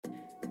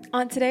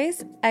On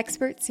today's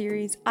expert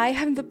series, I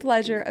have the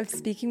pleasure of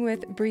speaking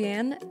with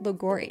Brianne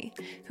Logori,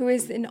 who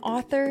is an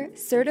author,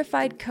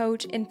 certified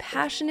coach, and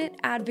passionate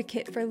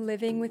advocate for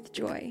living with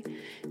joy.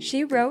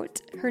 She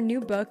wrote her new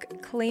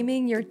book,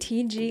 Claiming Your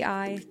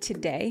TGI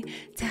Today,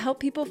 to help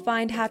people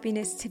find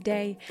happiness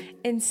today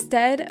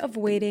instead of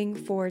waiting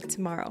for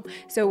tomorrow.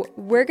 So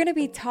we're going to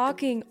be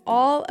talking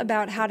all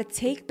about how to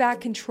take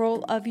back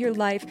control of your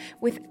life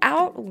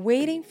without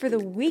waiting for the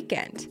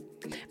weekend,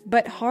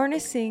 but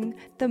harnessing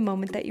the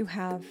moment that you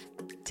have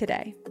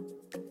today.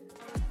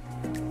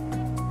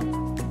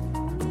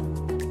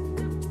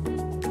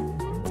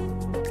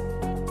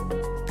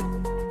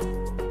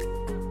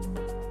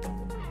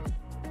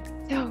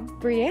 So,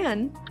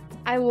 Brianne,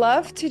 I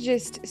love to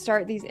just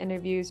start these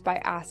interviews by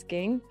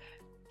asking,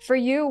 for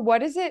you, what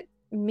does it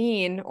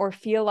mean or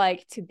feel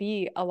like to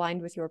be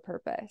aligned with your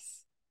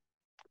purpose?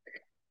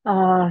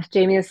 Oh,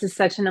 Jamie, this is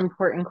such an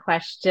important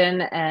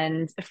question.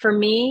 And for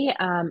me,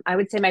 I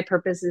would say my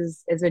purpose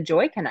is a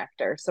joy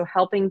connector. So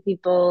helping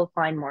people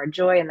find more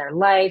joy in their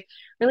life,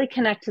 really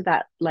connect to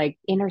that like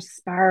inner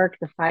spark,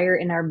 the fire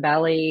in our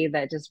belly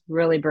that just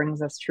really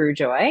brings us true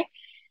joy.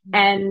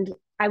 And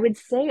I would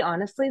say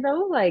honestly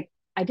though, like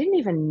I didn't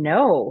even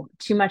know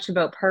too much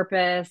about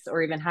purpose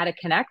or even how to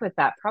connect with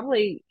that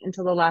probably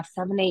until the last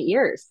 7, 8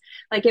 years.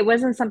 Like it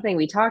wasn't something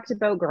we talked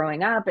about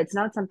growing up. It's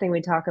not something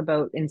we talk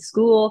about in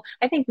school.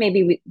 I think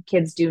maybe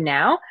kids do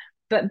now,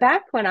 but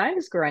back when I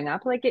was growing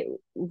up, like it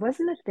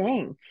wasn't a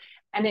thing.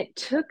 And it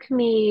took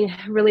me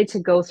really to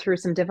go through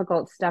some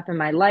difficult stuff in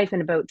my life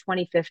in about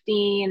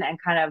 2015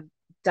 and kind of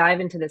dive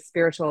into this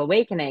spiritual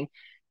awakening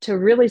to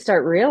really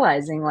start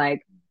realizing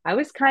like I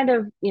was kind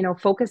of,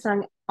 focused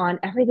on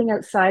everything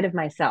outside of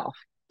myself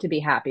to be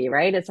happy,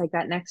 right? It's like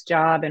that next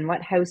job and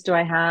what house do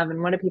I have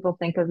and what do people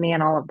think of me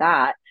and all of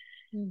that.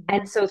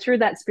 And Mhm. so through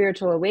that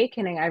spiritual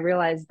awakening, I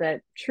realized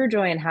that true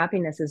joy and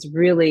happiness is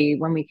really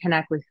when we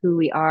connect with who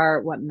we are,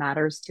 what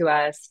matters to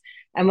us,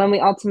 and when we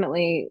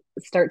ultimately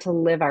start to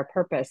live our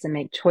purpose and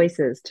make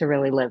choices to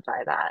really live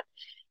by that.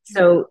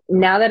 So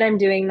now that I'm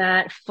doing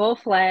that full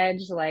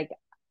fledged, like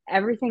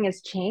everything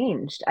has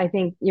changed. I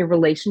think your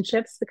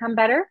relationships become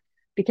better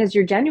because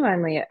you're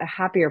genuinely a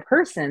happier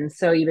person.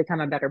 So you become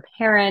a better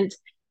parent,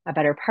 a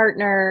better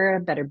partner, a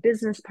better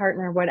business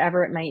partner,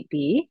 whatever it might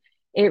be.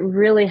 It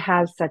really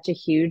has such a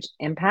huge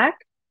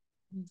impact.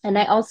 And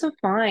I Mhm. also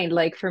find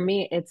like for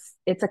me it's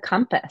a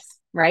compass,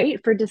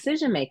 right? For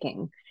decision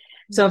making.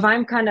 So if Mhm.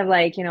 I'm kind of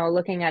like,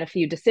 looking at a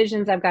few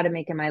decisions I've got to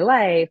make in my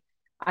life,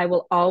 I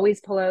will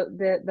always pull out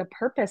the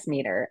purpose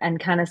meter and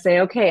kind of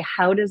say, okay,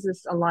 how does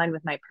this align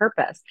with my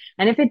purpose?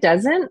 And if it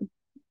doesn't,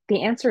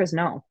 the answer is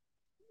no.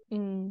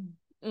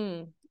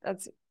 Mm,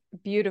 that's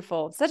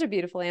beautiful. Such a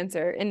beautiful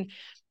answer. And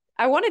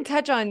I want to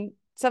touch on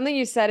something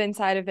you said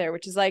inside of there,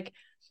 which is like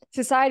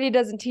society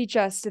doesn't teach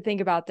us to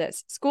think about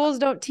this. Schools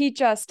don't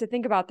teach us to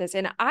think about this.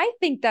 And I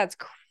think that's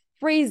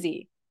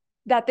crazy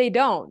that they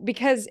don't,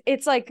 because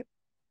it's like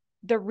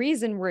the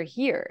reason we're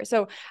here.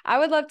 So I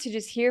would love to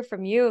just hear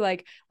from you,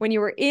 like when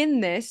you were in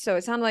this. So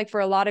it sounded like for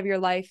a lot of your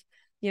life,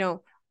 you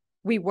know,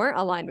 we weren't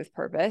aligned with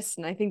purpose.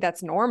 And I think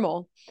that's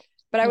normal.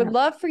 But I would Yeah.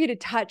 love for you to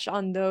touch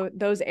on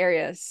those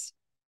areas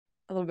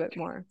a little bit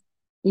more.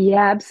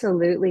 Yeah,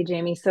 absolutely,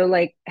 Jamie. So,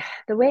 like,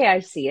 the way I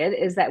see it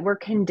is that we're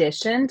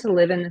conditioned to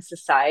live in a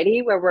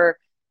society where we're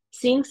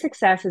seeing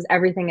success as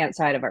everything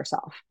outside of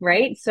ourselves,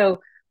 right?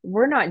 So,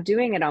 we're not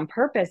doing it on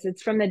purpose.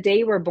 It's from the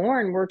day we're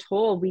born, we're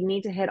told we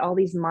need to hit all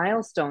these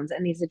milestones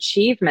and these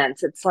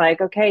achievements. It's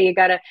like, okay, you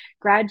got to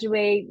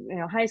graduate,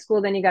 high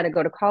school, then you got to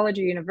go to college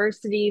or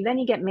university, then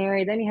you get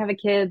married, then you have a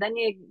kid, then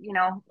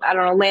I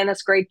don't know, land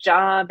this great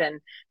job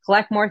and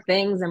collect more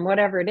things and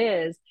whatever it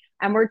is.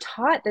 And we're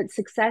taught that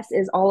success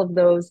is all of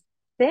those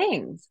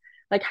things.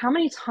 Like, how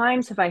many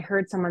times have I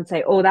heard someone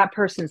say, oh, that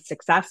person's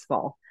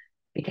successful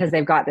because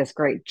they've got this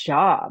great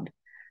job?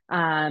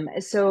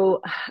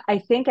 So I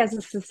think as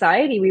a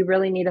society, we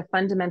really need a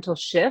fundamental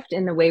shift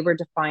in the way we're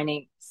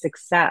defining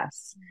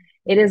success.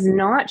 It is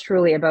not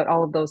truly about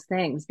all of those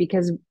things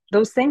because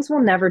those things will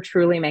never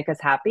truly make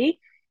us happy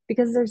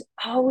because there's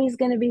always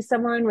going to be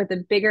someone with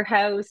a bigger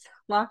house,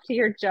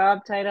 loftier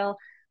job title,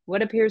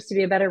 what appears to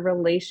be a better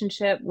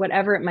relationship,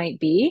 whatever it might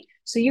be.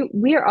 So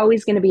we are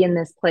always going to be in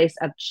this place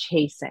of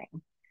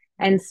chasing.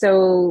 And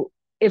so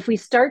if we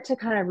start to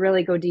kind of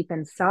really go deep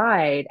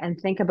inside and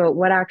think about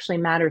what actually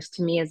matters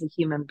to me as a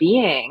human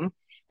being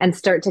and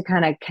start to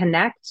kind of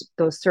connect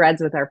those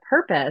threads with our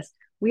purpose,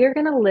 we are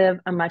going to live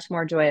a much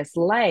more joyous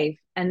life.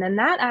 And then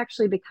that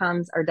actually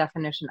becomes our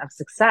definition of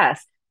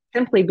success,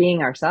 simply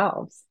being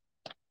ourselves.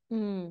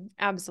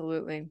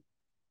 Absolutely.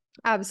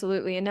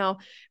 Absolutely. And now,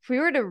 if we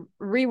were to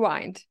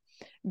rewind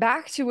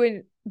back to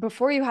when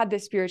before you had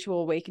this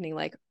spiritual awakening,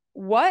 like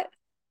what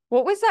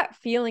what was that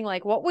feeling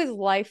like? What was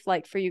life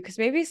like for you? Because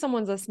maybe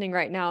someone's listening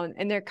right now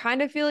and they're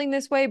kind of feeling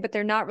this way, but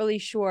they're not really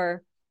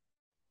sure,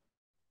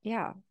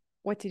 yeah,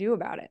 what to do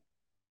about it.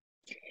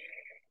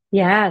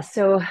 Yeah,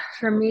 so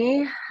for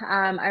me,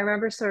 I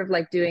remember sort of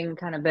like doing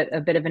kind of a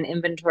bit of an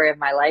inventory of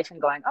my life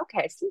and going,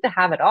 okay, I seem to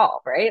have it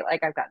all, right?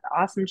 Like I've got the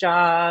awesome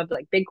job,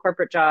 like big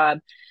corporate job,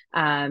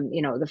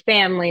 the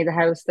family, the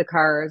house, the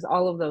cars,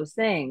 all of those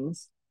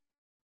things.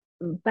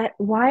 But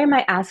why am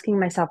I asking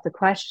myself the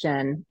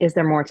question, is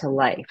there more to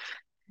life?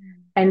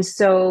 And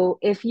so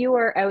if you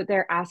are out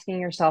there asking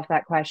yourself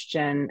that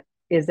question,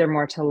 is there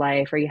more to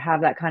life? Or you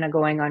have that kind of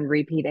going on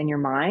repeat in your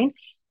mind,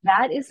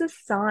 that is a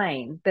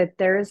sign that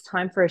there is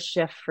time for a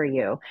shift for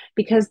you.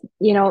 Because,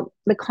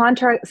 the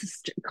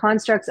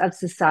constructs of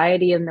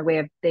society and the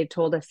way they've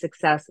told us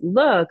success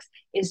looks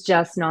is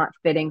just not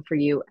fitting for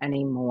you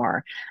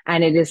anymore.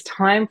 And it is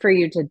time for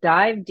you to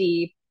dive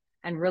deep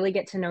and really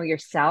get to know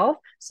yourself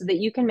so that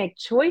you can make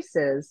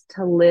choices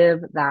to live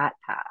that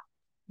path.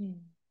 Mm.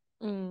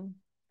 Mm,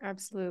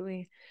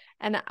 absolutely.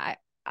 And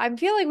I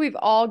feel like we've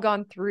all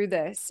gone through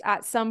this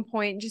at some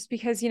point just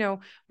because,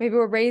 maybe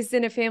we're raised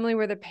in a family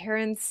where the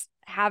parents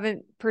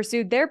haven't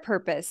pursued their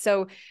purpose.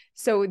 So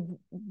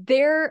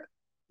they're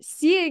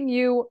seeing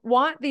you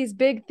want these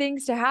big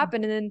things to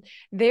happen, and then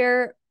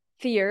their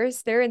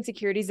fears, their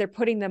insecurities, they're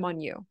putting them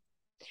on you.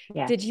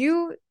 Did Yes.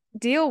 you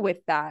deal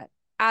with that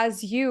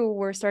as you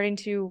were starting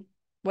to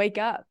wake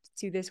up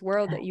to this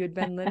world that you had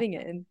been living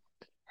in?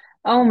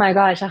 Oh my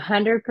gosh,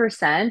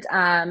 100%.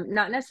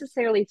 Not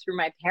necessarily through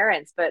my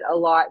parents, but a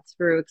lot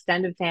through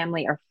extended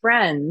family or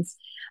friends.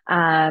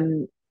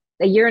 Um,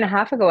 a year and a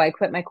half ago, I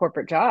quit my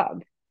corporate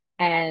job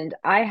and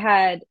I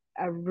had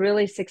a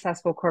really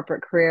successful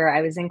corporate career.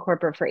 I was in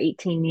corporate for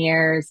 18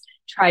 years,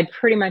 tried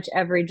pretty much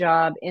every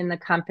job in the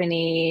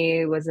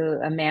company, was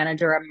a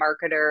manager, a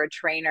marketer, a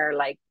trainer,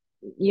 like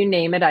you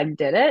name it, I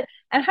did it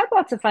and had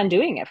lots of fun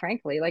doing it,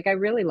 frankly. Like I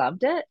really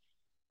loved it,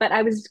 but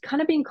I was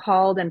kind of being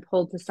called and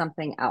pulled to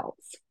something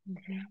else.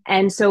 Mhm.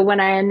 And so when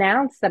I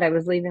announced that I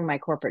was leaving my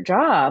corporate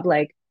job,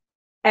 like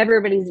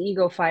everybody's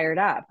ego fired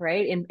up,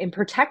 right? In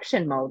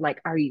protection mode.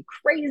 Like, are you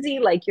crazy?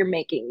 Like you're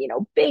making,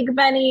 big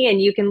money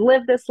and you can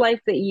live this life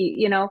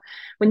that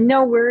with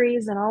no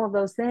worries and all of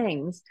those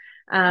things.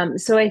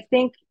 So I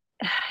think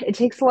it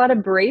takes a lot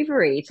of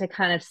bravery to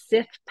kind of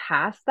sift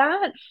past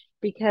that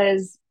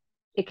because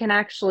it can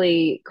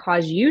actually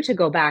cause you to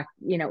go back,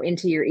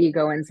 into your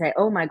ego and say,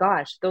 oh my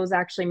gosh, those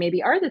actually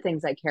maybe are the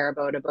things I care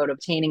about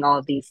obtaining all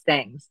of these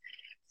things.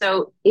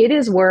 So it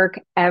is work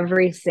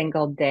every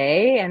single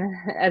day. And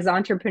as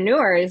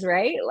entrepreneurs,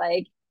 right?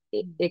 Like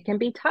it can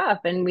be tough.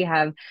 And we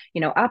have,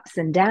 ups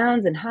and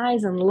downs and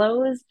highs and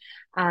lows.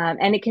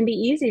 And it can be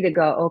easy to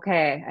go,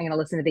 okay, I'm going to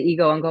listen to the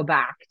ego and go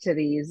back to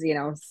these,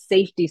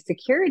 safety,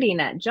 security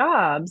net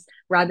jobs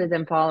rather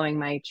than following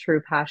my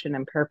true passion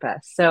and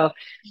purpose. So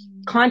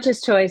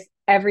conscious choice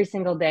every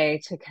single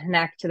day to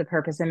connect to the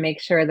purpose and make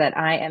sure that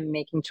I am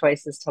making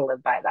choices to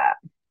live by that.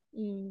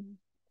 Mm,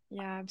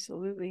 yeah,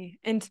 absolutely.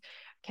 And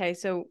okay,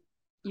 so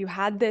you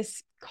had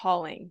this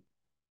calling,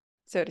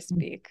 so to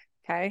speak.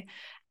 Okay.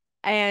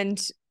 And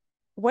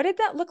what did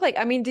that look like?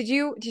 I mean, did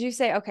you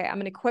say, okay, I'm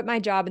going to quit my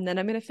job and then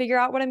I'm going to figure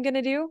out what I'm going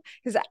to do?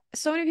 Because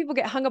so many people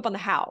get hung up on the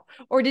how.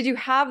 Or did you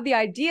have the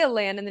idea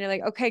land and then you're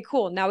like, okay,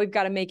 cool, now we've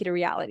got to make it a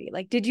reality?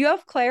 Like, did you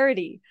have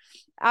clarity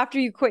after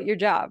you quit your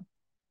job?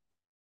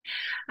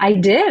 I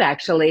did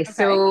actually. Okay.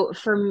 So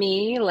for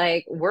me,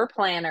 like we're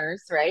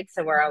planners, right?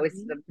 So we're always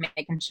Mhm. sort of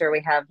making sure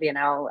we have,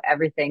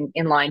 everything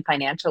in line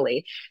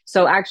financially.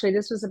 So actually,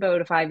 this was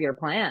about a 5-year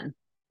plan.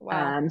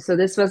 Wow. So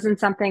this wasn't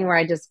something where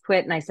I just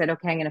quit and I said,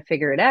 okay, I'm going to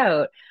figure it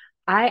out.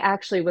 I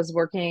actually was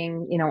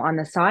working, on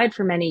the side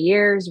for many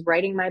years,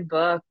 writing my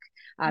book,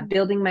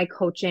 building my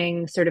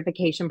coaching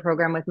certification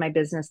program with my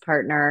business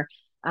partner.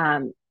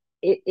 Um,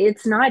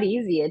 it's not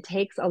easy. It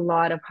takes a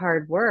lot of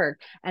hard work.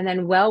 And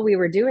then while we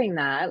were doing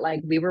that,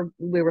 like we were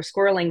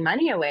squirreling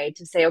money away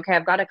to say, okay,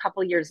 I've got a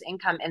couple years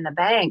income in the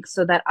bank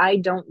so that I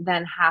don't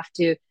then have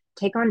to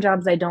take on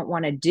jobs I don't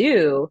want to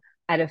do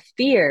out of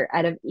fear,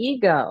 out of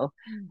ego.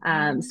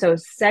 Mhm. So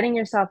setting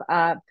yourself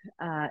up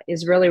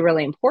is really,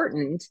 really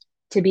important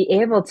to be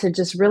able to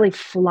just really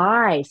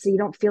fly so you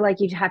don't feel like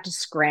you have to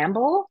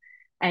scramble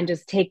and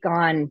just take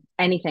on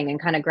anything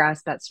and kind of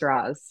grasp at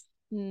straws.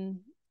 Mm.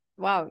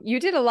 Wow, you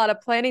did a lot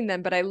of planning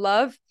then, but I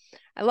love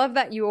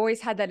that you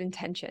always had that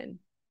intention.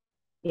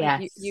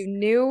 Like you Yes.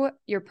 knew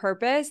your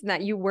purpose and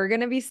that you were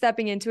going to be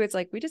stepping into it. It's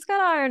like we just got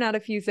to iron out a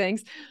few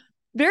things.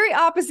 Very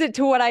opposite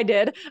to what I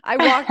did. I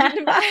walked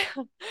into my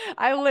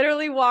I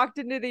literally walked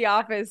into the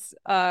office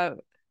and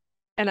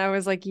I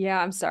was like, "Yeah,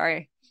 I'm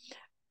sorry.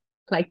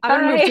 Like, I'm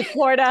going to move to bye.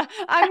 Florida.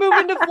 I'm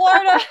moving to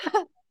Florida."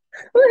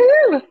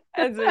 Woohoo.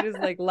 And so I just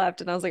like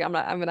left and I was like, I'm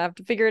going to have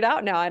to figure it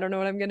out now. I don't know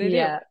what I'm going to do.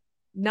 Yeah.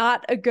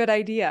 Not a good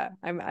idea,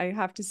 I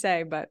have to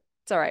say, but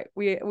it's all right.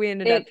 We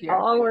ended up It here.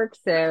 all works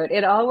out.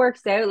 It all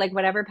works out. Like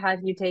whatever path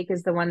you take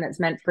is the one that's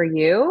meant for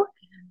you.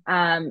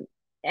 Um,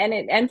 and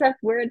it ends up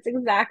where it's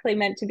exactly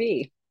meant to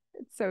be.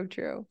 It's so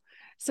true.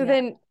 So Yeah.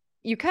 then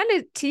you kind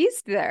of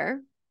teased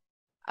there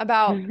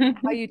about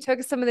how you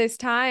took some of this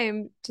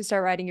time to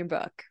start writing your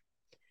book.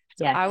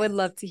 So I would Yes.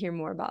 love to hear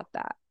more about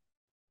that.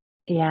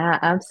 Yeah,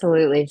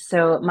 absolutely.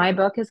 So my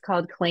book is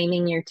called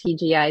Claiming Your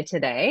TGI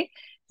Today.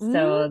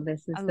 So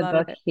this I is the love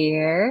book it.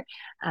 here.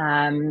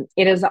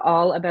 It is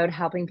all about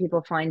helping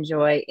people find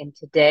joy in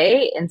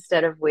today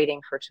instead of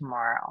waiting for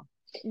tomorrow.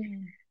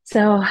 Mm.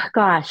 So,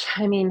 gosh,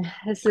 I mean,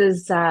 this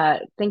is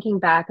thinking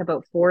back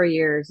about 4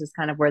 years is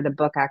kind of where the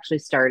book actually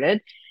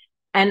started.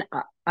 And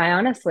I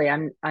honestly,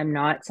 I'm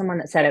not someone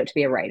that set out to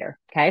be a writer.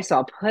 Okay, so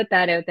I'll put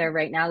that out there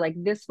right now. Like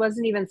this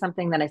wasn't even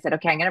something that I said,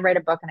 okay, I'm going to write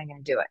a book and I'm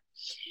going to do it.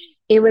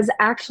 It was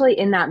actually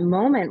in that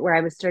moment where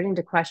I was starting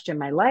to question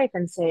my life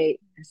and say,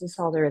 is this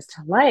all there is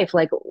to life?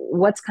 Like,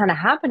 what's kind of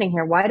happening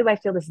here? Why do I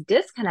feel this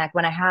disconnect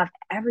when I have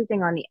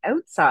everything on the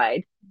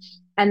outside?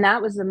 And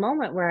that was the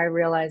moment where I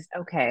realized,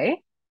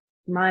 okay,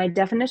 my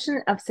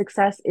definition of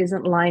success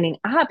isn't lining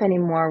up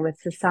anymore with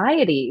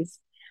society's.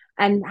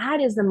 And that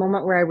is the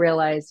moment where I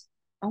realized,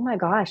 oh my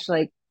gosh,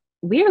 like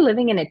we are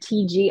living in a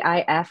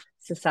TGIF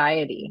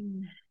society.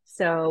 Mm.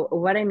 So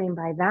what I mean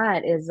by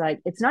that is like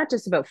it's not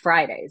just about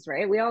Fridays,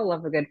 right? We all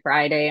love a good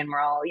Friday and we're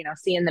all,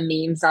 seeing the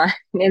memes on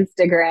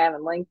Instagram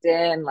and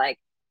LinkedIn. Like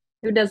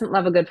who doesn't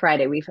love a good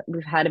Friday? We've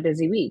had a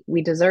busy week.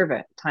 We deserve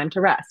it. Time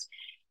to rest.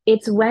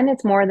 It's when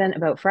it's more than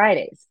about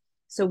Fridays.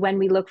 So when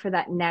we look for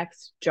that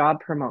next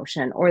job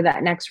promotion or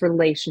that next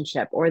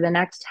relationship or the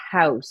next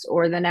house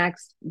or the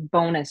next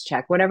bonus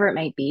check, whatever it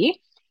might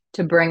be,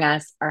 to bring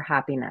us our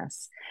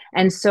happiness.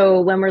 And so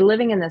when we're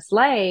living in this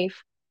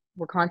life,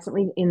 we're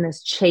constantly in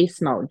this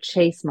chase mode,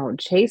 chase mode,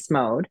 chase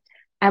mode,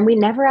 and we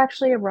never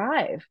actually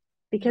arrive.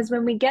 Because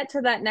when we get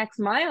to that next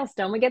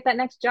milestone, we get that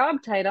next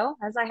job title,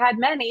 as I had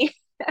many,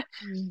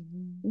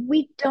 Mhm.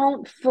 we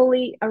don't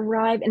fully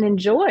arrive and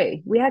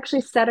enjoy. We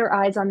actually set our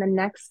eyes on the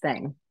next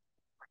thing.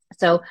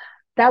 So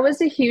that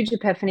was a huge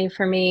epiphany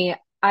for me.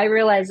 I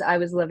realized I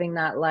was living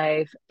that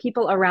life.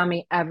 People around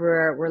me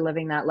everywhere were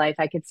living that life.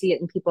 I could see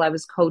it in people I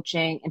was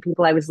coaching and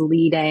people I was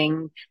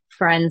leading,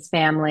 friends,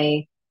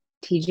 family.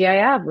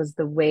 TGIF was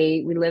the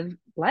way we live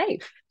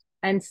life.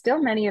 And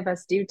still many of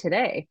us do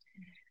today.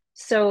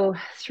 So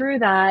through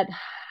that,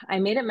 I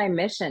made it my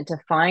mission to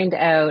find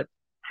out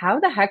how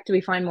the heck do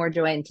we find more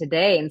joy in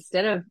today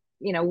instead of,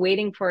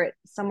 waiting for it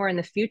somewhere in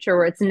the future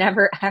where it's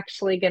never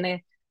actually going to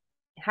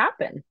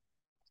happen.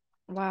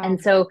 And Wow.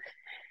 so,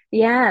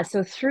 yeah,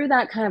 so through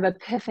that kind of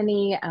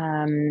epiphany,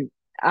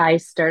 I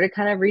started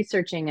kind of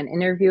researching and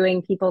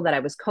interviewing people that I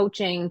was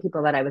coaching,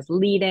 people that I was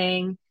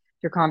leading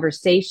through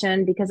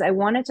conversation, because I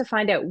wanted to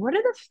find out what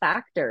are the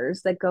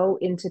factors that go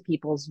into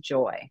people's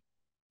joy.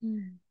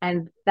 Mm.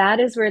 And that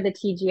is where the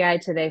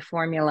TGI Today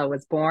formula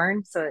was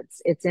born. So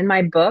it's in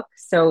my book.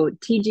 So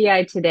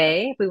TGI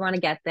Today, if we want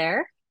to get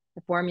there,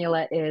 the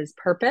formula is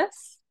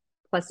purpose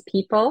plus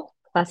people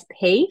plus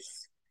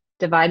pace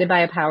divided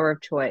by a power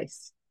of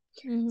choice.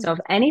 So Mhm. if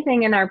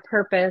anything in our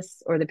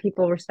purpose or the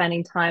people we're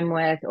spending time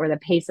with or the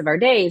pace of our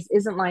days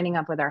isn't lining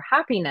up with our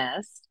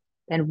happiness,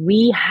 then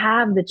we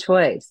have the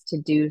choice to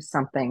do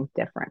something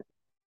different.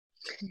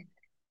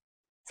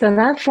 So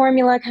that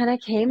formula kind of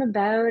came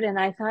about, and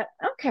I thought,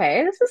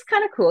 okay, this is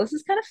kind of cool. This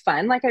is kind of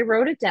fun. Like I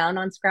wrote it down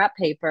on scrap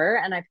paper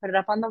and I put it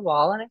up on the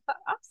wall, and I thought,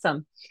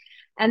 awesome.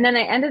 And then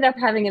I ended up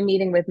having a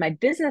meeting with my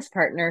business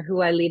partner,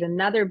 who I lead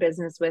another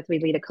business with. We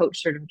lead a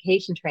coach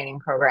certification training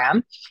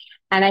program.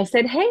 And I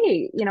said,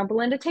 hey,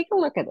 Belinda, take a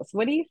look at this.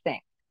 What do you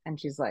think? And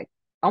she's like,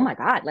 oh my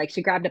God. Like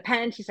she grabbed a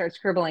pen, she starts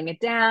scribbling it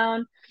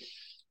down.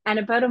 And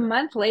about a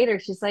month later,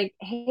 she's like,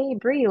 hey,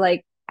 Brie,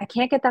 like, I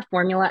can't get that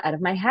formula out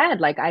of my head.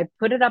 Like, I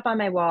put it up on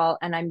my wall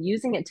and I'm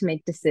using it to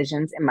make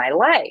decisions in my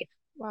life.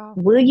 Wow.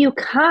 Will you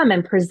come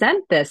and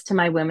present this to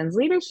my women's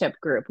leadership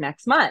group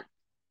next month?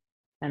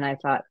 And I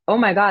thought, oh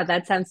my God,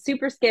 that sounds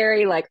super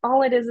scary. Like,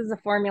 all it is a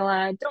formula.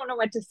 I don't know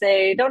what to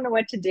say, don't know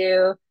what to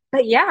do.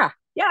 But yeah,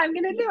 I'm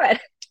going to do it.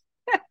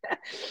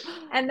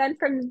 And then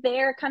from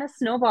there, kind of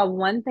snowballed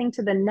one thing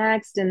to the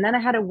next. And then I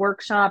had a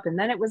workshop, and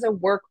then it was a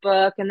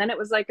workbook, and then it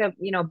was like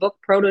a book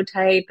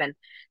prototype. And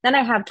then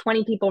I have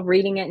 20 people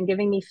reading it and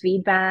giving me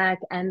feedback.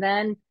 And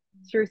then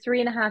through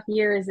 3.5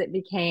 years, it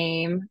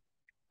became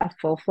a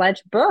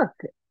full-fledged book,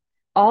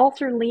 all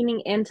through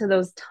leaning into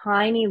those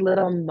tiny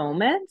little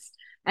moments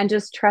and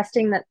just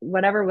trusting that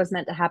whatever was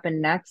meant to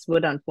happen next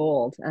would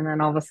unfold. And then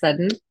all of a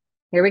sudden,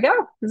 here we go.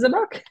 This is a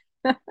book.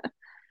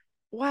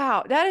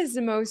 Wow, that is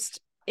the most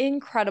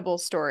incredible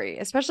story,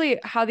 especially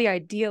how the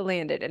idea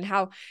landed and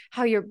how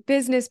your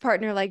business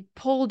partner like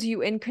pulled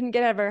you and couldn't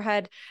get out of her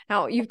head.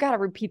 Now you've got to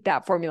repeat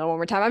that formula one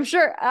more time. I'm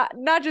sure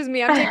not just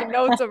me, I'm taking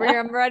notes over here.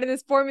 I'm writing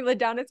this formula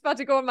down. It's about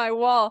to go on my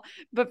wall,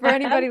 but for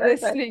anybody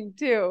Perfect. listening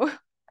too.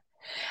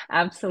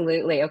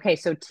 Absolutely. Okay,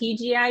 so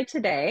TGI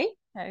Today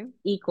Okay.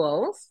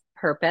 equals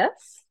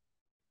purpose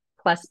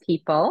plus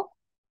people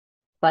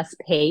plus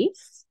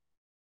pace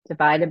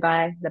divided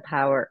by the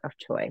power of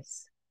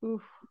choice. Ooh,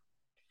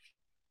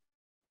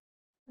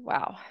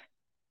 wow.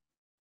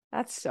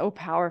 That's so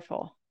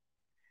powerful.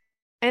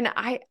 And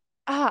I'm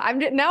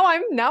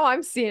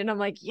seeing, I'm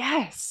like,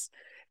 yes.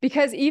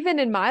 Because even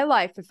in my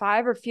life, if I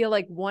ever feel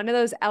like one of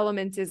those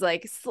elements is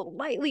like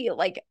slightly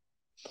like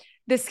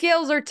the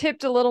scales are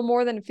tipped a little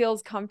more than it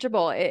feels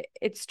comfortable,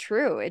 it's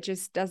true. It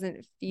just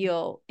doesn't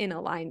feel in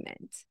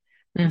alignment.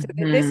 And so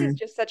this is Mm-hmm.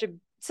 just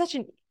such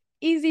an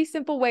easy,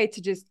 simple way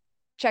to just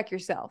check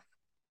yourself.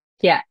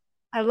 Yeah.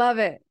 I love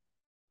it.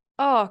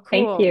 Oh,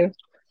 Thank cool. you.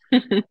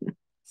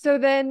 So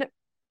then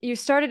you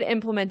started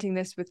implementing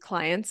this with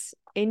clients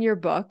in your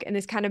book, and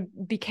this kind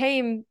of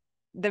became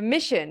the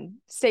mission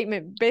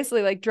statement,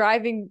 basically like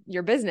driving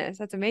your business.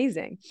 That's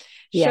amazing. Shows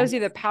Yes. you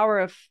the power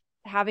of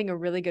having a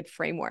really good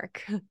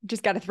framework.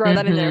 Just got to throw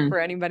that in there Hmm. for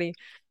anybody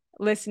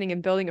listening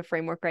and building a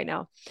framework right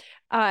now.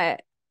 Uh,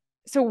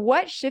 so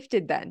what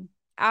shifted then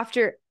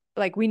after,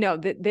 like, we know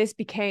that this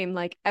became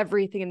like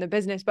everything in the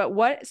business, but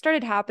what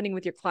started happening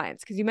with your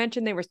clients? Because you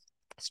mentioned they were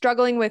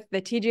struggling with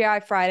the TGI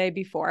Friday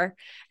before,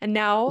 and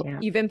now Yeah.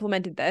 you've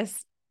implemented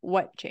this.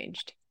 What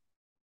changed?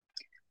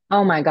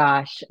 Oh my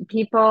gosh.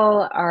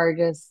 People are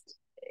just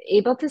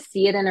able to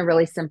see it in a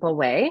really simple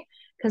way.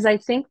 Because I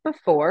think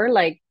before,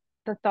 like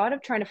the thought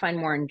of trying to find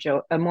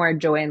more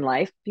joy in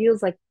life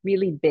feels like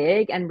really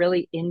big and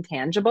really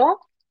intangible.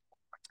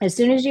 As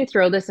soon as you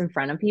throw this in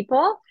front of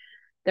people,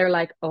 they're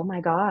like, "Oh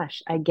my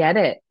gosh, I get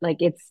it." Like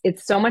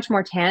it's so much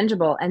more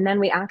tangible. And then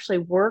we actually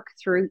work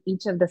through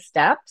each of the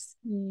steps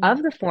Mm.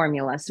 of the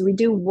formula. So we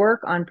do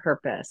work on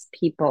purpose,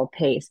 people,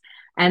 pace.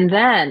 And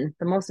then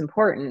the most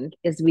important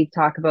is we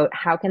talk about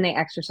how can they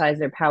exercise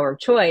their power of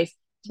choice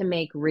to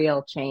make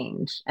real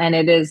change. And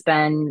it has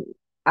been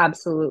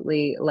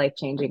absolutely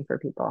life-changing for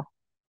people.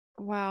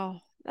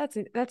 Wow,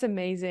 that's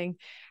amazing.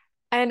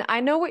 And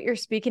I know what you're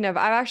speaking of.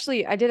 I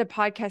did a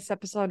podcast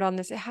episode on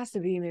this. It has to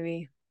be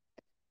maybe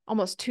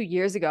almost 2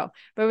 years ago,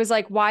 but it was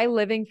like why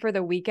living for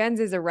the weekends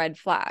is a red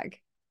flag.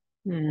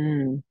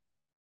 Mm,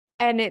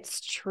 And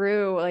it's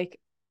true. Like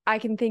I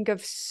can think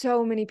of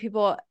so many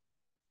people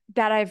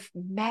that I've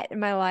met in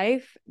my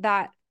life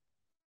that,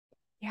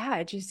 yeah,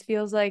 it just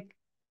feels like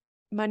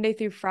Monday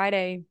through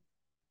Friday,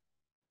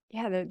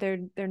 yeah,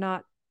 they're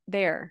not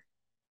there.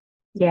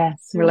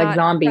 yes, They're we're like not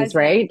zombies, present.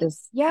 right?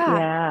 Just Yeah.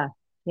 yeah,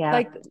 yeah,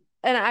 Like,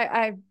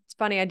 and it's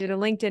funny, I did a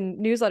LinkedIn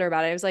newsletter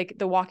about it. It was like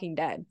The Walking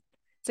Dead.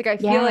 It's like I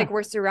feel yeah. like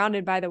we're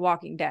surrounded by The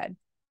Walking Dead.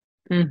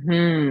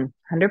 Mm-hmm.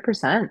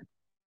 100%.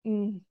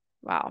 Mm,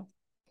 wow.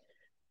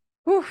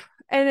 Whew.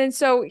 And then,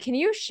 so can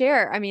you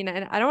share? I mean,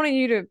 and I don't want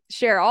you to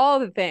share all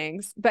the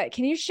things, but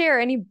can you share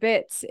any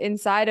bits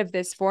inside of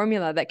this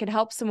formula that could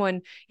help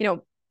someone,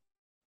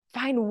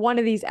 find one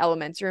of these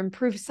elements or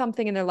improve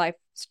something in their life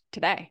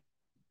today?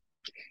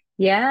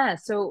 Yeah,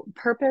 so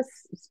purpose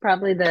is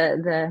probably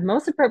the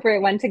most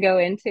appropriate one to go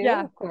into,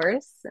 Yeah. of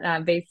course,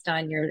 based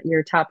on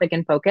your topic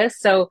and focus.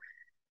 So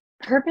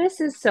purpose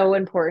is so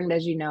important,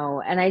 as you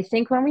know, and I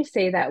think when we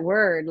say that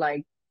word,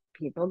 like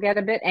people get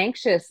a bit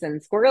anxious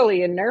and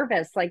squirrely and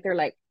nervous, like they're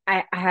like,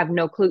 I have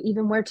no clue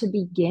even where to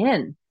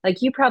begin.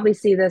 Like you probably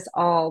see this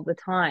all the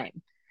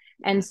time.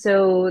 And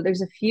so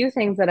there's a few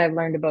things that I've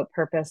learned about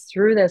purpose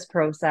through this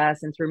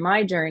process and through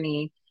my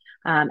journey.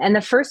 And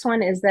the first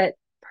one is that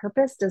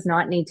purpose does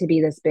not need to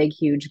be this big,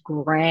 huge,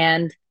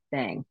 grand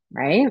thing,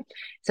 right?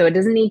 So it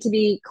doesn't need to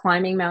be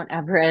climbing Mount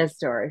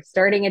Everest or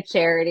starting a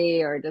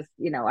charity or just,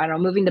 I don't know,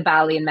 moving to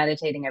Bali and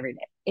meditating every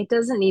day. It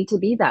doesn't need to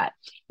be that.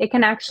 It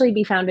can actually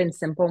be found in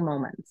simple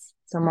moments.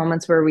 So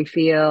moments where we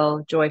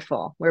feel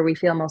joyful, where we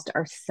feel most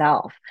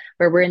ourself,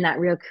 where we're in that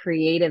real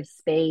creative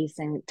space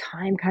and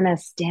time kind of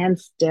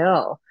stands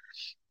still,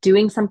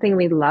 doing something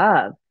we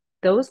love.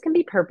 Those can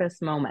be purpose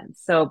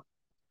moments. So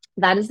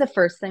that is the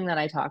first thing that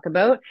I talk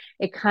about.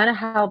 It kind of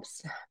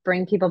helps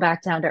bring people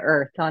back down to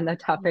earth on the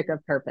topic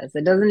of purpose.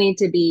 It doesn't need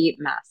to be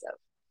massive.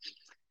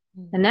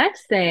 The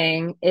next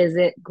thing is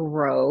it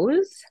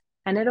grows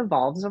and it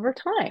evolves over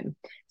time.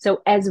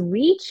 So as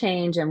we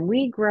change and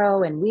we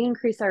grow and we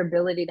increase our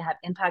ability to have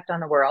impact on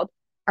the world,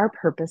 our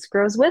purpose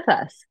grows with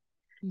us.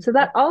 So Mhm.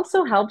 that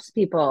also helps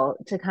people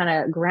to kind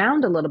of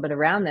ground a little bit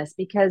around this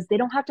because they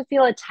don't have to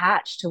feel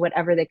attached to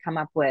whatever they come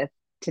up with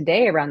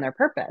today around their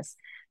purpose.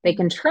 They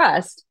can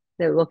trust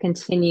that it will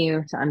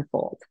continue to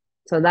unfold.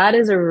 So that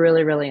is a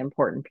really, really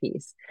important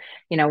piece.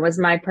 Was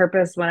my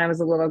purpose when I was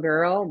a little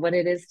girl what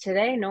it is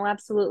today? No,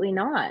 absolutely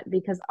not,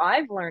 because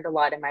I've learned a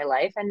lot in my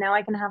life and now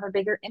I can have a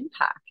bigger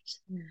impact.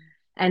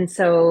 And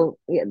so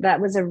yeah, that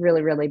was a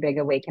really, really big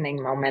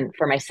awakening moment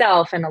for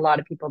myself and a lot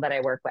of people that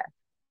I work with.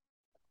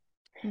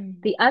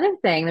 Mhm. The other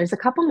thing, there's a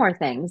couple more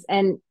things.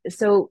 And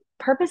so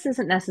purpose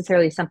isn't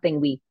necessarily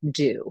something we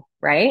do,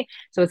 right?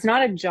 So it's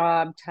not a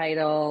job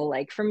title.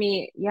 Like for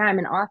me, yeah, I'm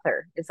an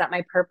author. Is that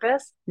my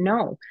purpose?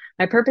 No.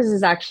 My purpose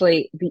is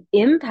actually the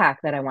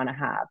impact that I want to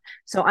have.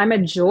 So I'm a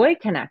joy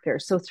connector.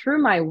 So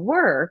through my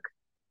work,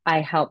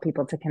 I help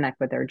people to connect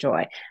with their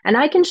joy. And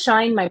I can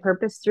shine my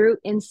purpose through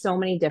in so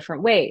many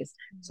different ways.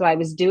 So I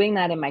was doing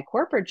that in my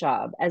corporate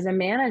job as a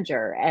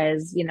manager,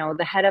 as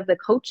the head of the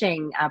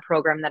coaching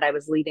program that I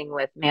was leading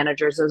with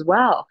managers as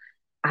well.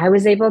 I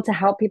was able to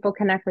help people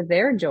connect with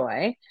their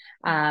joy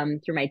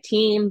through my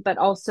team, but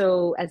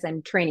also as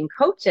I'm training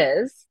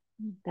coaches,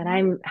 that Mhm.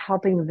 I'm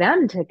helping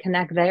them to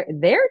connect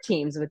their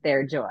teams with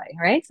their joy,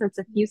 right? So it's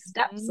a few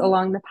steps Mhm.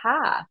 along the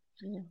path.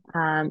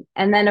 Yeah.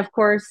 And then, of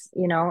course,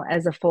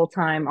 as a full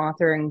time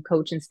author and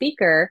coach and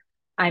speaker,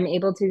 I'm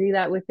able to do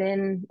that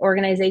within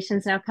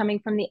organizations now coming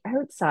from the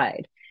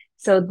outside.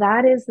 So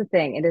that is the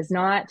thing. It is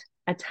not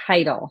a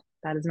title.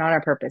 That is not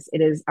our purpose.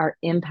 It is our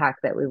impact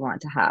that we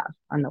want to have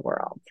on the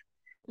world.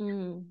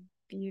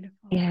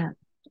 Beautiful. Yeah.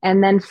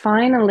 And then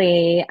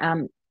finally,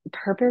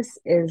 purpose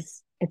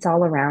is it's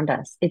all around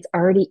us. It's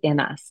already in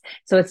us.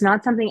 So it's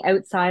not something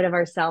outside of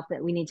ourselves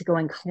that we need to go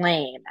and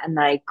claim and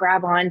like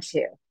grab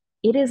onto.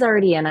 It is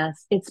already in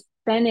us. It's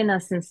been in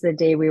us since the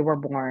day we were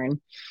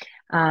born.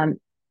 Um,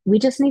 we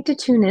just need to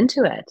tune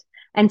into it.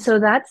 And so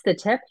that's the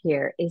tip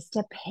here is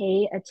to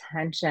pay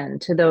attention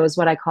to those,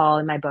 what I call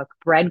in my book,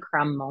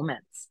 breadcrumb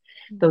moments,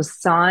 Mm. those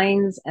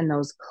signs and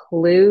those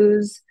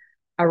clues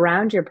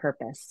around your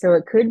purpose. So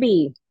it could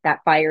be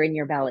that fire in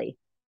your belly.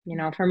 You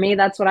know, for me,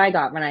 that's what I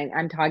got when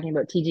I'm talking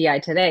about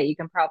TGI today. You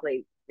can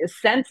probably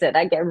sense it.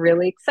 I get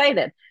really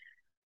excited.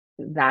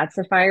 That's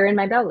a fire in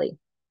my belly.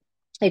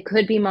 It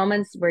could be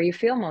moments where you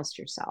feel most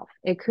yourself.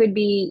 It could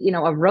be, you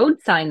know, a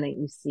road sign that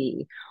you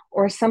see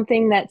or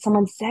something that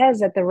someone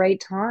says at the right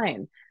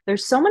time.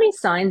 There's so many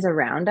signs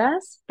around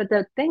us, but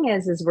the thing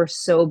is we're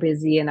so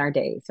busy in our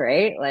days,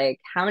 right? Like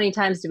how many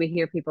times do we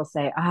hear people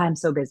say, I'm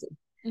so busy.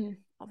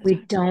 All the We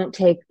time. don't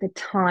take the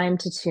time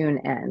to tune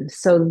in.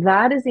 So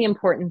that is the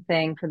important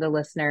thing for the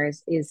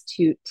listeners is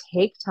to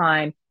take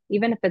time,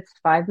 even if it's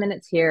 5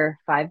 minutes here,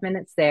 5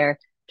 minutes there,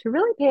 to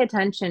really pay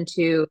attention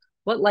to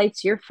what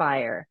lights your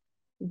fire.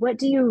 What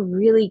do you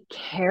really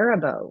care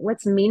about?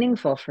 What's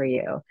meaningful for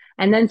you?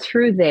 And then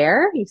through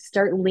there, you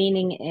start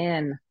leaning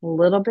in a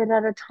little bit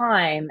at a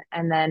time,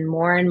 and then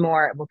more and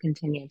more it will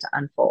continue to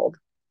unfold.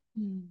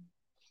 Mm.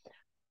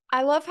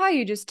 I love how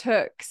you just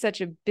took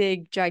such a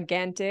big,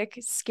 gigantic,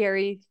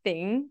 scary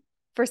thing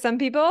for some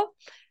people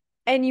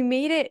and you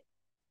made it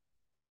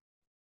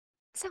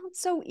sound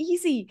so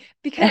easy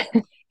because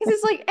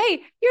it's like,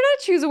 hey, you're not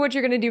choosing what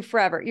you're going to do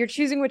forever. You're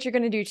choosing what you're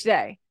going to do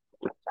today.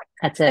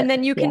 That's And it.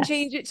 then you can Yes.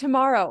 change it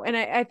tomorrow. And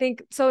I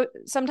think so.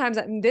 Sometimes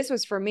this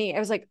was for me. I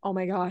was like, oh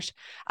my gosh,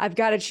 I've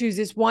got to choose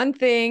this one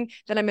thing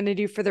that I'm going to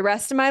do for the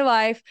rest of my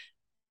life.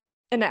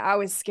 And I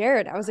was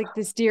scared. I was like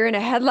this deer in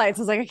the headlights.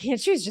 I was like, I can't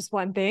choose just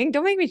one thing.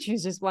 Don't make me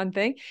choose just one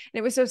thing. And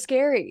it was so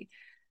scary.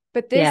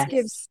 But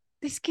Yes.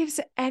 this gives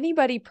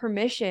anybody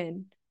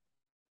permission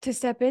to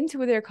step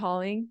into their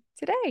calling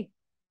today. It's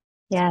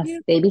Yes.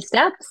 beautiful. Baby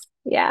steps.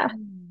 Yeah.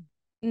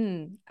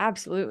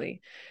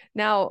 Absolutely.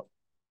 Now,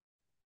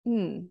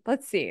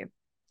 let's see.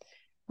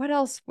 What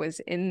else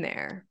was in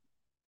there?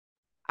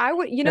 I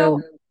would,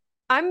 So,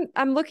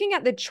 I'm looking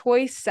at the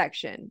choice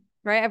section,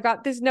 right? I've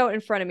got this note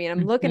in front of me and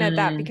I'm looking at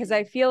that mhm. because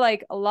I feel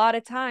like a lot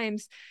of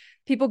times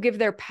people give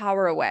their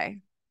power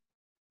away.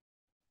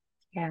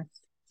 Yes.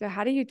 So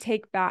how do you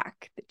take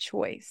back the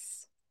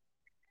choice?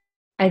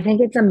 I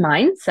think it's a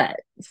mindset.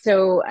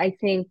 So I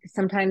think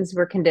sometimes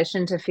we're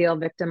conditioned to feel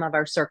victim of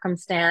our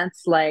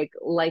circumstance, like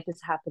life is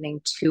happening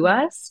to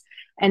us.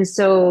 And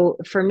so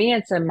for me,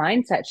 it's a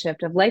mindset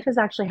shift of life is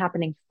actually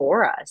happening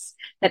for us.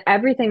 That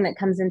everything that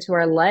comes into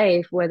our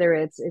life, whether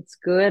it's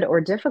good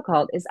or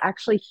difficult, is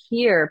actually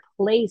here,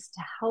 placed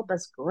to help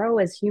us grow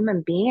as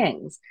human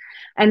beings.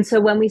 And so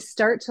when we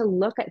start to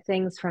look at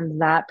things from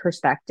that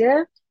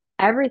perspective,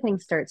 everything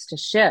starts to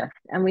shift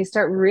and we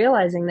start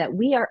realizing that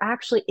we are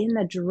actually in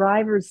the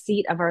driver's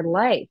seat of our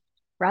life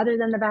rather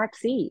than the back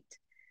seat.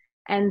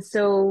 And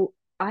so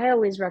I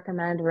always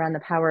recommend around the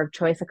power of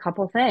choice a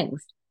couple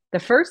things. The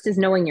first is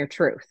knowing your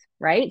truth,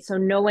 right? So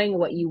knowing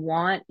what you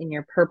want in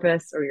your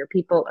purpose or your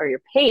people or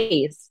your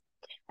pace.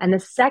 And the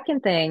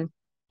second thing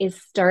is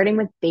starting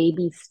with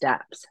baby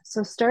steps.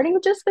 So starting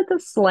just with a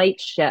slight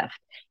shift.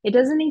 It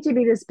doesn't need to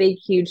be this big,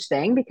 huge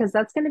thing because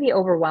that's going to be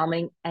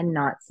overwhelming and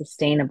not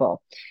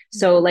sustainable.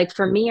 So, like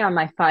for me on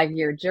my 5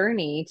 year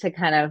journey to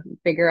kind of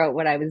figure out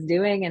what I was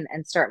doing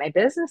and start my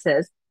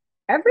businesses,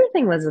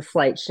 everything was a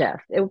slight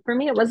shift. For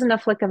me, it wasn't a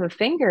flick of a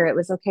finger. It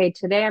was okay,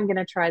 today I'm going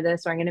to try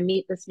this, or I'm going to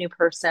meet this new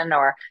person,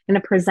 or I'm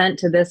going to present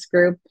to this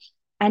group.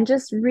 And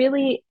just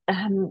really,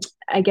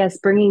 I guess,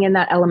 bringing in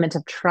that element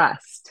of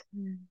trust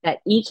that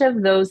each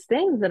of those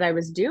things that I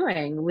was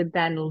doing would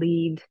then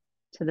lead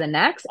to the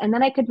next. And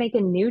then I could make a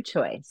new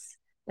choice,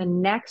 the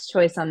next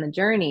choice on the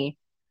journey.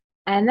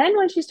 And then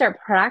once you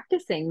start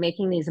practicing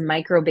making these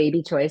micro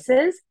baby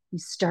choices, you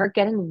start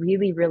getting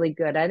really, really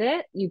good at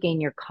it. You gain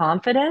your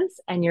confidence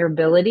and your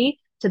ability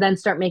to then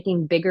start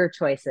making bigger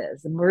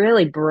choices,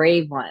 really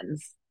brave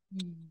ones.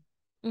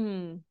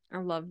 I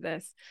love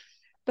this.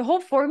 The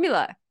whole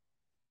formula.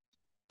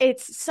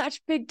 It's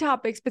such big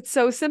topics, but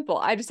so simple.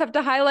 I just have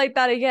to highlight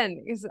that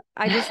again because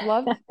I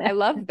love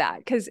that.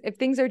 Because if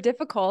things are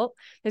difficult,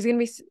 there's going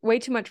to be way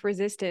too much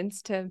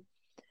resistance to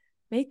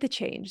make the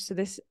change. So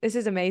this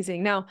is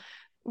amazing. Now,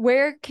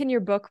 where can your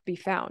book be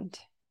found?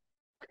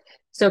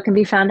 So it can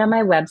be found on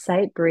my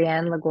website,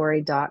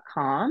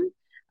 briannelagori.com.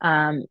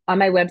 On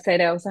my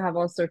website, I also have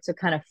all sorts of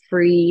kind of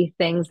free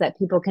things that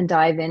people can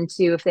dive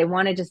into if they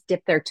want to just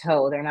dip their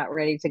toe. They're not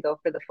ready to go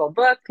for the full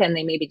book and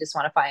they maybe just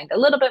want to find a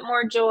little bit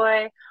more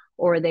joy,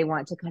 or they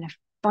want to kind of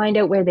find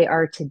out where they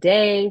are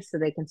today so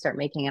they can start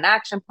making an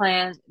action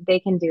plan. They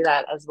can do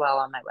that as well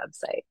on my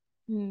website.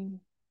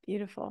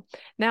 Beautiful.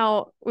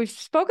 Now, we've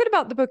spoken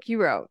about the book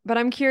you wrote, but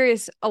I'm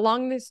curious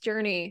along this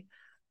journey,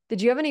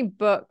 Did you have any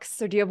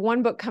books, or do you have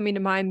one book coming to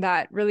mind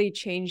that really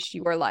changed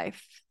your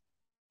life?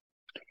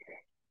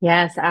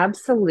 Yes,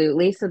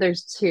 absolutely. So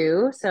there's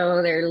two.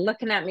 So they're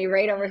looking at me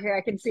right over here.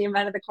 I can see them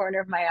out of the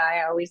corner of my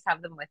eye. I always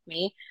have them with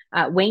me.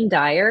 Wayne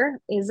Dyer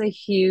is a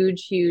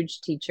huge,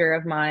 huge teacher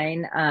of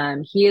mine.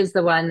 He is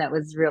the one that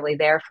was really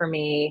there for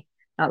me,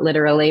 not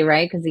literally,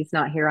 right? Because he's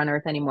not here on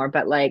earth anymore,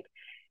 but like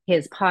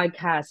his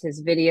podcasts,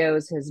 his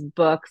videos, his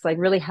books, like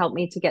really helped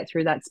me to get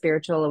through that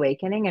spiritual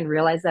awakening and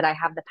realize that I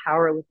have the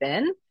power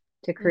within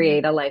to Mm.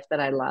 create a life that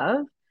I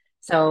love.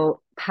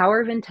 So, Power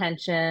of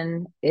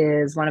Intention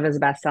is one of his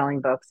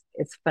best-selling books.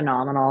 It's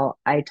phenomenal.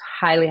 I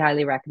highly,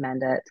 highly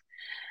recommend it.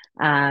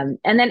 And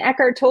then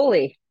Eckhart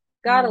Tolle,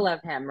 gotta Mm.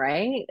 love him,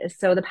 right?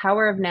 So, The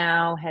Power of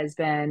Now has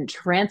been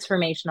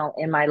transformational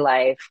in my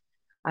life.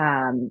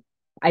 Um,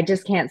 I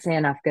just can't say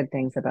enough good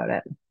things about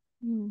it.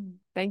 Mm.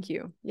 Thank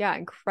you. Yeah,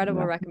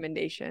 incredible No.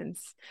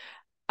 recommendations.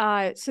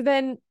 So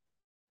then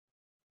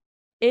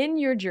in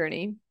your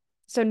journey,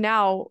 so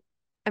now,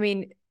 I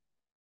mean,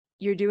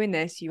 you're doing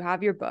this, you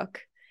have your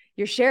book,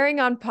 you're sharing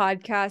on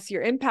podcasts,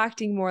 you're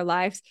impacting more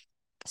lives.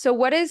 So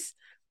what does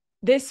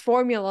this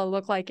formula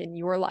look like in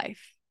your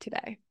life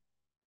today?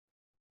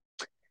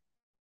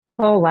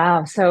 Oh,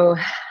 wow. So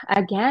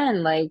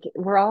again, like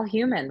we're all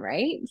human,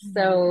 right? Mhm.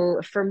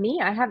 So for me,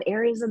 I have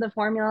areas of the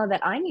formula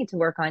that I need to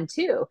work on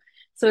too.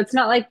 So it's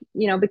not like,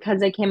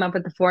 because I came up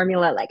with the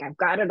formula, like I've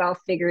got it all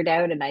figured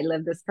out and I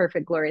live this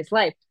perfect, glorious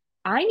life.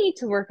 I need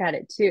to work at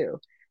it too.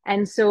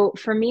 And so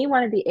for me,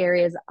 one of the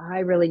areas I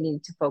really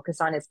need to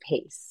focus on is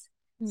pace.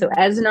 So Mm.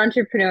 as an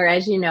entrepreneur,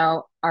 as you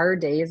know, our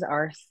days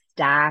are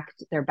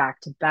stacked, they're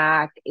back to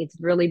back. It's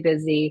really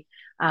busy.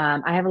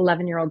 I have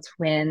 11-year-old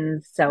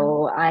twins,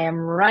 so I am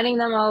running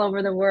them all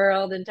over the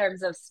world in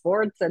terms of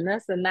sports and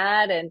this and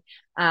that. And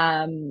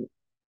um,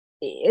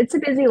 it's a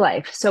busy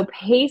life. So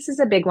pace is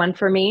a big one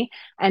for me.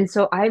 And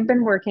so I've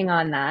been working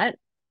on that.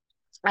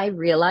 I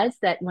realized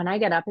that when I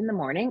get up in the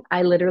morning,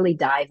 I literally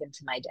dive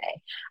into my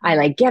day. I Mm.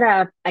 like get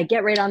up, I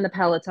get right on the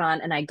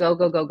Peloton, and I go,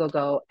 go, go, go,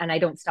 go. And I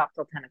don't stop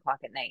till 10 o'clock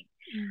at night.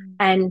 Mm.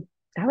 And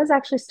that was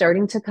actually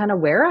starting to kind of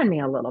wear on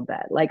me a little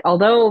bit. Like,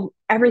 although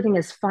everything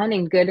is fun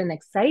and good and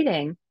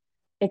exciting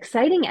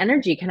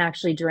energy can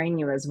actually drain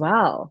you as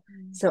well.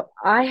 Mm. So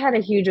I had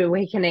a huge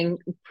awakening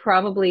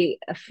probably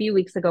a few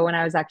weeks ago when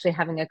I was actually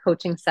having a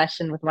coaching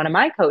session with one of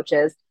my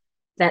coaches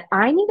that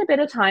I need a bit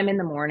of time in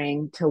the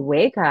morning to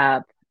wake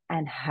up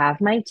and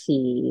have my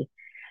tea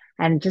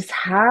and just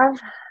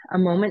have a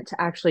moment to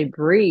actually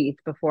breathe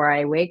before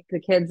I wake the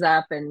kids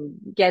up and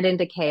get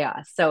into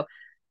chaos. So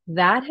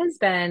that has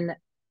been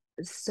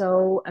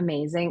so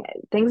amazing.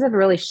 Things have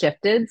really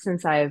shifted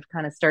since I've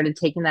kind of started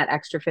taking that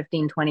extra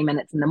 15, 20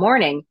 minutes in the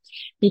morning,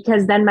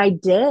 because then my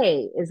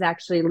day is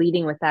actually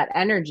leading with that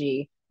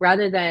energy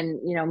rather than,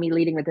 me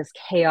leading with this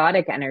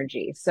chaotic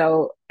energy.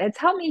 So it's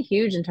helped me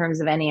huge in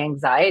terms of any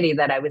anxiety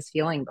that I was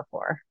feeling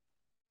before.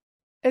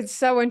 It's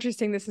so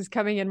interesting this is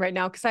coming in right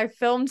now because I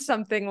filmed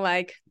something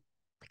like,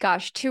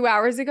 gosh, 2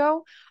 hours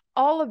ago,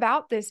 all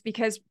about this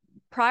because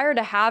prior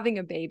to having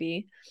a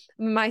baby,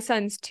 my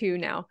son's two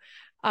now.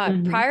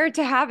 Mm-hmm. Prior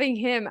to having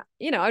him,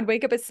 I'd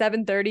wake up at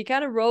 7:30,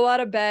 kind of roll out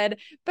of bed,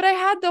 but I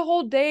had the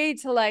whole day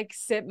to like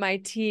sip my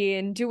tea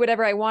and do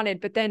whatever I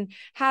wanted. But then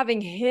having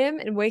him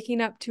and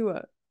waking up to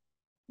a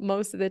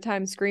most of the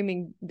time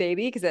screaming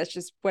baby, because that's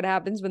just what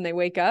happens when they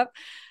wake up.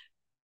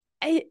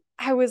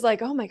 I was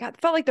like, oh my God,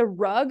 felt like the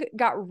rug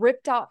got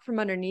ripped out from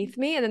underneath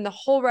me. And then the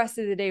whole rest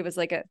of the day was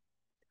like a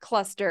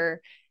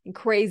cluster and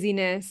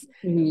craziness.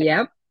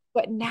 Yep.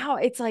 But now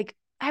it's like,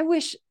 I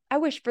wish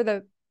for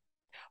the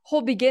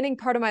whole beginning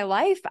part of my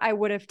life, I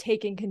would have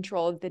taken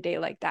control of the day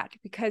like that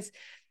because,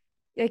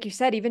 like you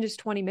said, even just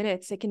 20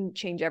 minutes, it can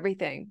change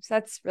everything. So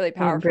that's really It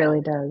powerful.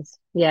 really does.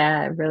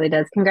 Yeah, it really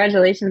does.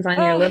 Congratulations on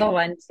your Oh, little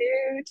one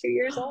too, 2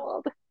 years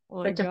old.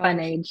 oh my Such a fun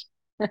gosh. age.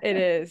 It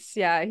is.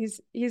 Yeah.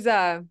 He's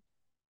a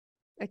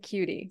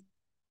cutie.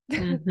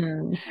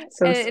 Mm-hmm.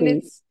 So And sweet.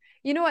 it's,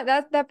 you know what,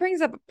 that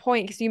brings up a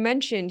point because you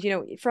mentioned,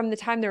 from the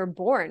time they were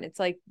born, it's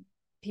like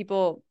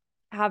people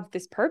have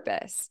this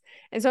purpose.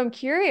 And so I'm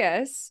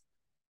curious,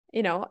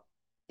 you know,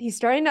 he's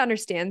starting to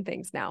understand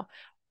things now.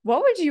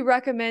 What would you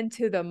recommend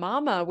to the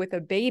mama with a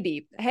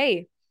baby?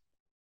 Hey,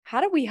 how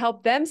do we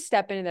help them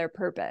step into their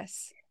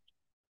purpose?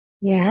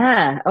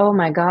 Yeah. Oh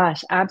my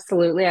gosh.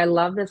 Absolutely. I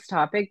love this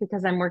topic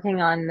because I'm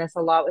working on this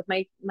a lot with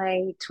my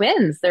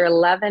twins. They're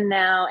 11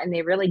 now and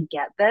they really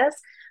get this.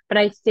 But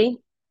I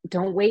think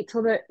don't wait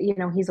till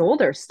he's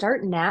older.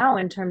 Start now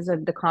in terms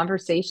of the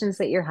conversations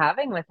that you're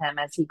having with him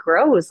as he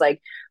grows.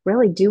 Like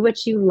really do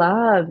what you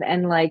love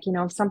and like,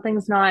 if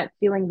something's not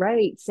feeling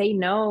right, say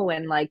no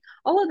and like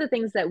all of the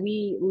things that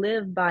we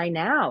live by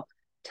now.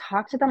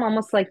 Talk to them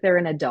almost like they're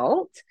an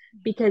adult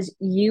because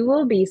you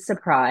will be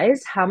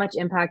surprised how much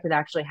impact it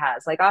actually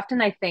has. Like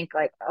often I think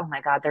like, oh my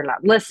God, they're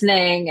not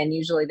listening. And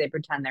usually they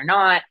pretend they're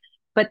not,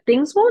 but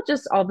things will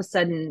just all of a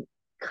sudden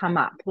come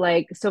up.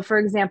 Like, so for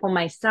example,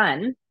 my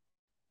son,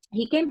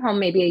 he came home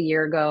maybe a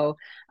year ago.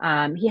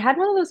 He had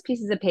one of those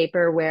pieces of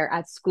paper where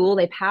at school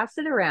they pass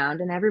it around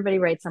and everybody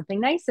writes something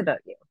nice about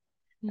you.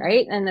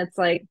 right? And it's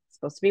like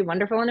supposed to be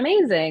wonderful and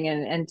amazing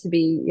and to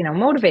be,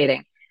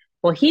 motivating.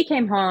 Well, he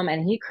came home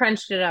and he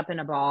crunched it up in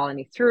a ball and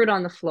he threw it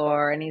on the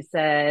floor and he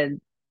said,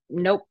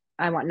 "Nope,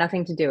 I want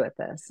nothing to do with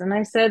this." And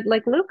I said,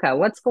 like, "Luca,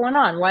 what's going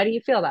on? Why do you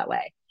feel that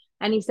way?"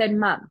 And he said,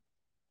 "Mom,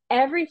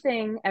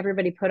 everything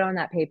everybody put on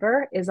that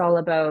paper is all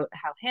about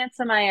how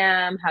handsome I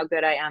am, how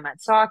good I am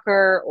at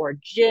soccer or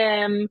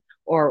gym,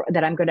 or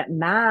that I'm good at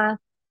math.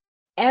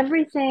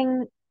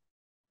 Everything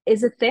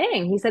is a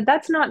thing." He said,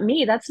 "That's not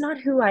me. That's not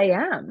who I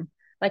am.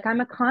 Like,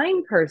 I'm a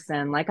kind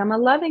person, like, I'm a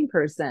loving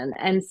person."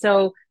 And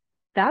so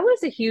that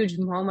was a huge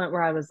moment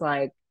where I was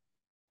like,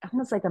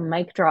 almost like a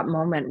mic drop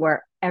moment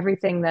where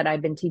everything that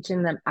I've been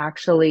teaching them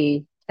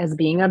actually is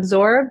being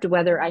absorbed,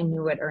 whether I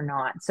knew it or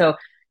not. So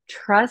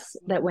trust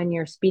that when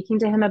you're speaking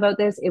to him about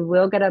this, it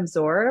will get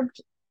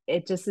absorbed.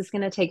 It just is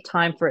going to take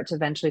time for it to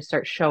eventually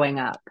start showing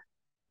up.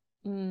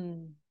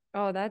 Mm.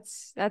 Oh,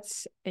 that's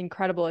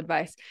incredible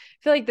advice. I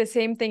feel like the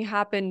same thing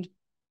happened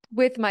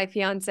with my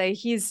fiance.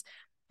 He's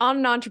on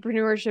an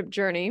entrepreneurship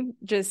journey,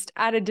 just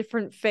at a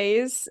different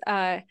phase.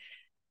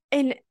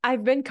 And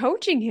I've been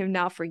coaching him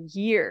now for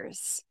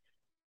years.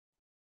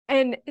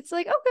 And it's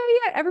like, okay,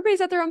 yeah,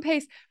 everybody's at their own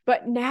pace.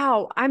 But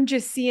now I'm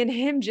just seeing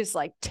him just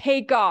like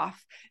take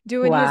off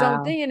doing his own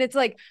Wow. thing. And it's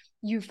like,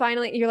 you're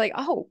like,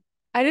 oh,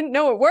 I didn't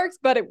know it works,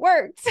 but it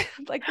works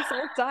like this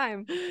whole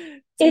time.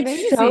 It's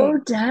It so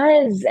amazing.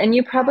 does. And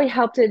you Yeah. probably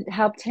helped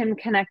him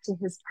connect to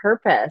his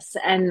purpose.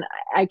 And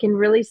I can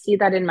really see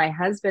that in my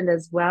husband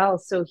as well.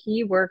 So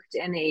he worked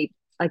in a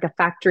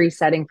factory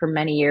setting for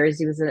many years.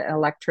 He was an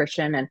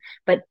electrician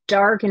but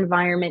dark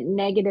environment,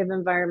 negative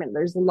environment.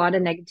 There's a lot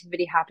of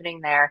negativity happening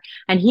there.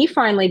 And he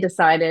finally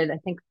decided, I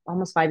think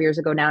almost 5 years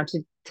ago now,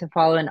 to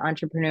follow an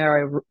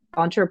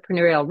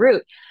entrepreneurial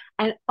route.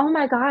 And oh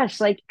my gosh,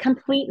 like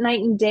complete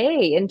night and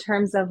day in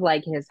terms of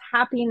like his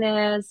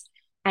happiness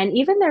and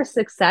even their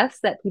success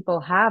that people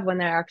have when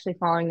they're actually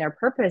following their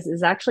purpose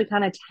is actually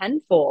kind of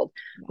tenfold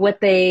Wow. what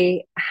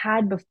they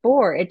had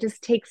before. It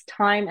just takes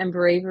time and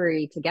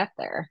bravery to get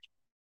there.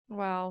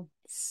 Wow.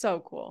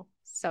 So cool.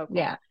 So cool.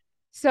 Yeah.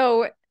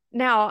 So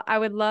now I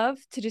would love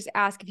to just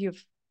ask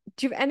if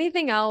do you have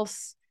anything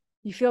else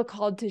you feel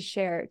called to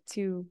share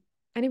to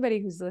anybody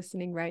who's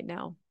listening right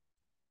now?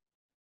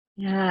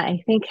 Yeah.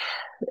 I think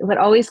what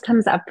always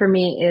comes up for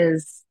me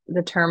is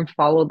the term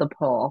follow the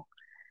pull.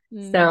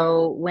 Mm,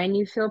 So when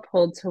you feel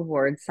pulled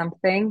towards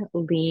something,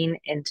 lean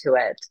into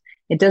it.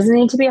 It doesn't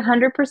need to be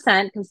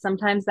 100% because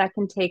sometimes that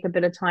can take a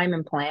bit of time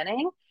and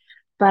planning.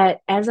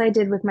 But as I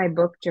did with my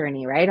book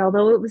journey, right?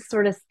 Although it was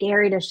sort of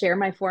scary to share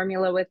my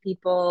formula with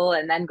people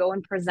and then go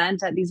and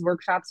present at these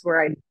workshops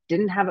where I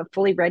didn't have it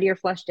fully ready or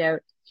fleshed out,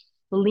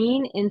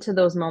 lean into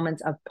those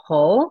moments of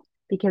pull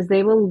because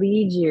they will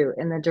lead you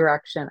in the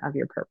direction of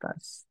your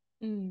purpose.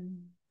 mm.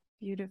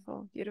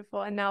 Beautiful,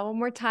 beautiful. And now one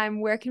more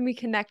time, where can we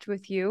connect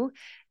with you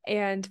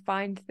and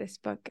find this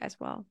book as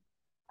well?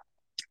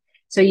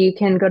 So you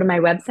can go to my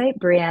website,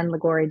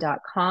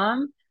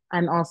 briannelagori.com.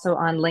 I'm also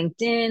on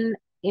LinkedIn,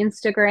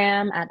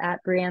 Instagram at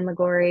Brianne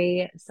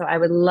Lagori. So I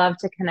would love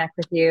to connect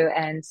with you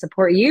and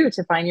support you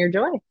to find your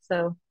joy.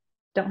 So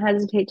don't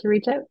hesitate to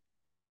reach out.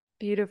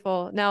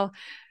 Beautiful. Now,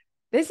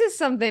 this is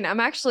something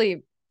I'm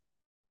actually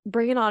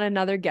bringing on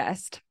another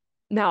guest.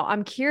 Now,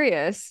 I'm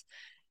curious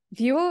if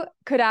you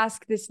could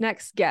ask this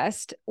next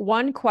guest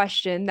one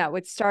question that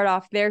would start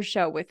off their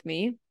show with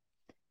me,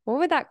 what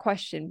would that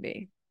question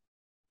be?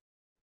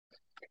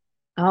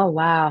 Oh,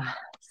 wow.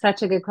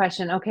 Such a good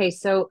question. Okay,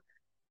 so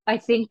I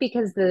think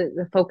because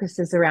the focus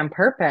is around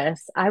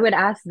purpose, I would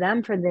ask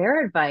them for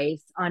their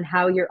advice on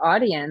how your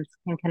audience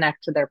can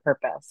connect to their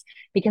purpose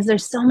because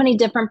there's so many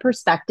different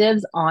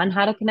perspectives on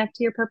how to connect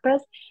to your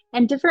purpose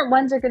and different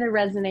ones are going to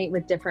resonate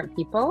with different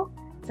people.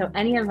 So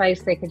any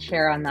advice they could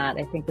share on that,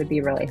 I think would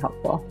be really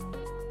helpful.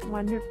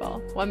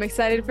 Wonderful. Well, I'm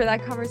excited for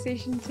that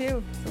conversation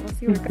too. So we'll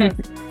see where it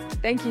goes.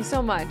 Thank you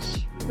so much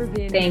for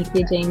being here Thank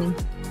you, today. Jamie.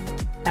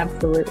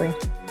 Absolutely.